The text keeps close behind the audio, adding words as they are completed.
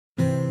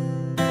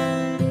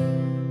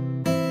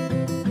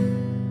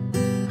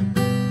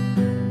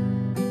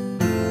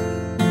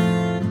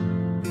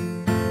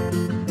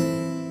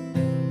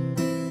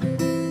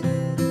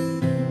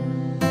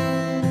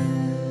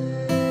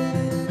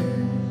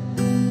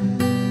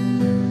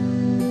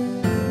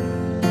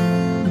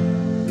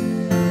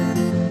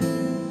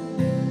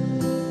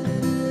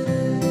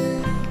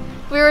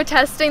were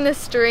testing the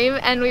stream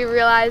and we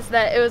realized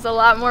that it was a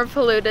lot more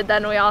polluted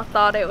than we all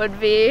thought it would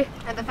be.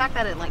 And the fact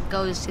that it like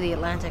goes to the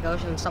Atlantic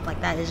Ocean and stuff like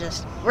that is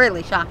just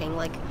really shocking.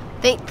 Like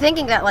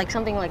thinking that like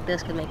something like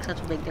this could make such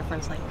a big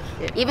difference, like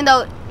even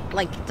though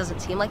like it doesn't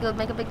seem like it would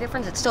make a big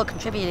difference, it's still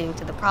contributing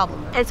to the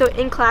problem. And so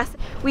in class,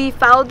 we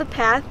followed the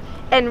path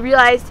and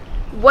realized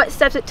what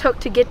steps it took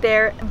to get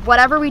there.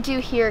 Whatever we do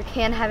here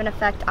can have an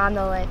effect on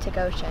the Atlantic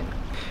Ocean.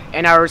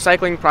 And our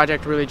recycling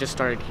project really just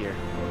started here.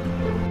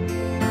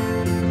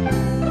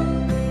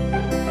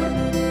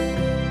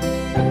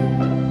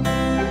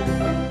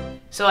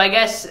 So I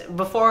guess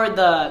before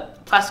the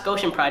Plastic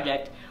Ocean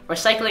project,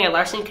 recycling at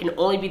Larson can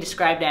only be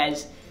described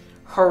as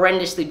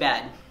horrendously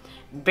bad.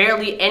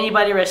 Barely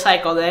anybody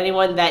recycled, and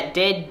anyone that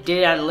did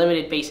it on a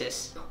limited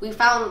basis. We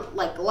found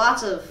like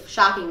lots of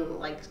shocking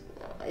like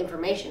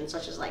information,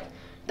 such as like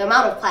the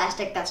amount of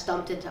plastic that's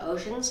dumped into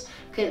oceans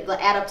could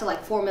add up to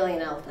like 4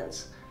 million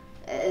elephants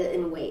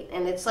in weight.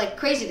 And it's like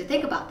crazy to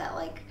think about that.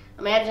 Like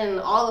imagine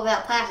all of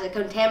that plastic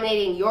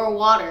contaminating your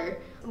water.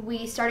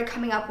 We started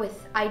coming up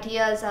with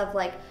ideas of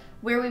like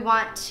where we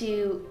want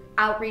to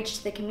outreach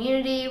to the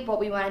community, what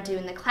we want to do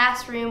in the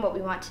classroom, what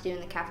we want to do in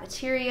the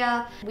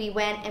cafeteria. We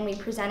went and we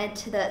presented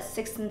to the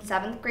 6th and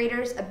 7th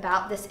graders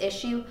about this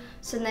issue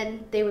so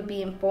then they would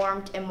be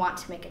informed and want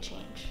to make a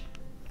change.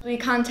 We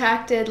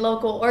contacted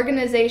local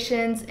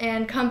organizations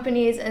and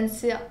companies and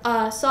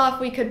saw if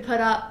we could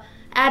put up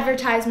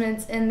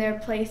advertisements in their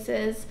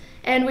places,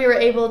 and we were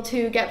able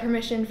to get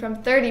permission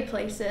from 30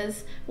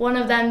 places, one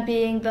of them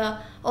being the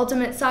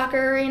Ultimate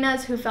Soccer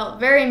Arenas, who felt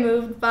very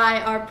moved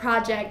by our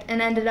project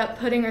and ended up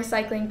putting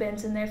recycling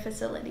bins in their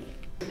facility.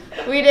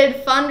 We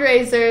did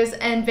fundraisers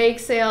and bake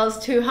sales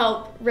to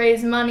help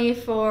raise money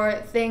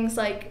for things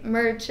like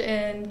merch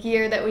and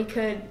gear that we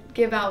could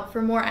give out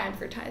for more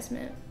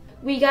advertisement.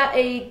 We got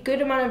a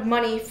good amount of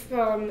money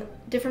from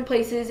different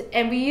places,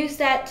 and we used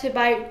that to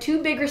buy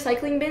 2 big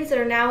recycling bins that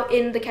are now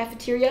in the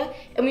cafeteria,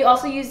 and we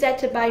also used that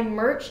to buy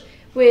merch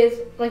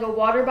with like a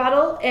water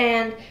bottle,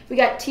 and we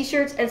got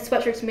t-shirts and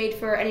sweatshirts made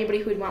for anybody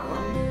who would want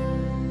one.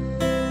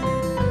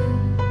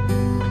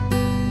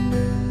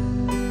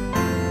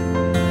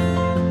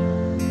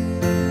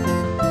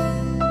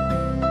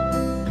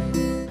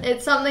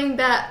 It's something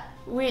that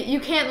you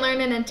can't learn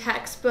in a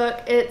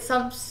textbook. It's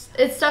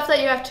stuff that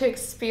you have to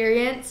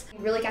experience.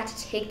 We really got to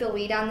take the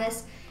lead on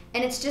this,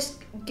 and it's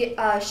just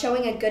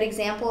showing a good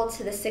example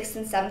to the 6th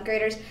and 7th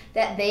graders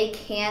that they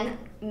can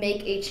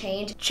make a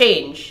change.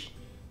 Change.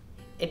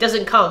 It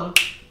doesn't come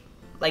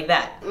like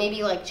that.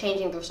 Maybe like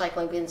changing the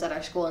recycling bins at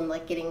our school and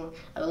like getting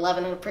an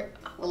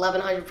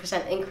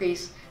 1100%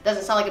 increase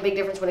doesn't sound like a big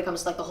difference when it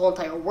comes to like the whole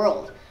entire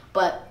world,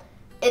 but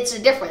it's a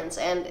difference,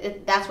 and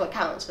that's what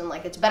counts, and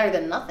like it's better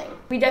than nothing.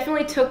 We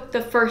definitely took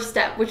the first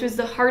step, which was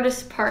the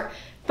hardest part,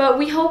 but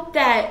we hope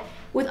that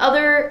with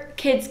other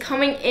kids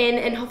coming in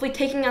and hopefully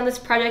taking on this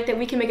project that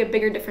we can make a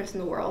bigger difference in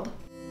the world.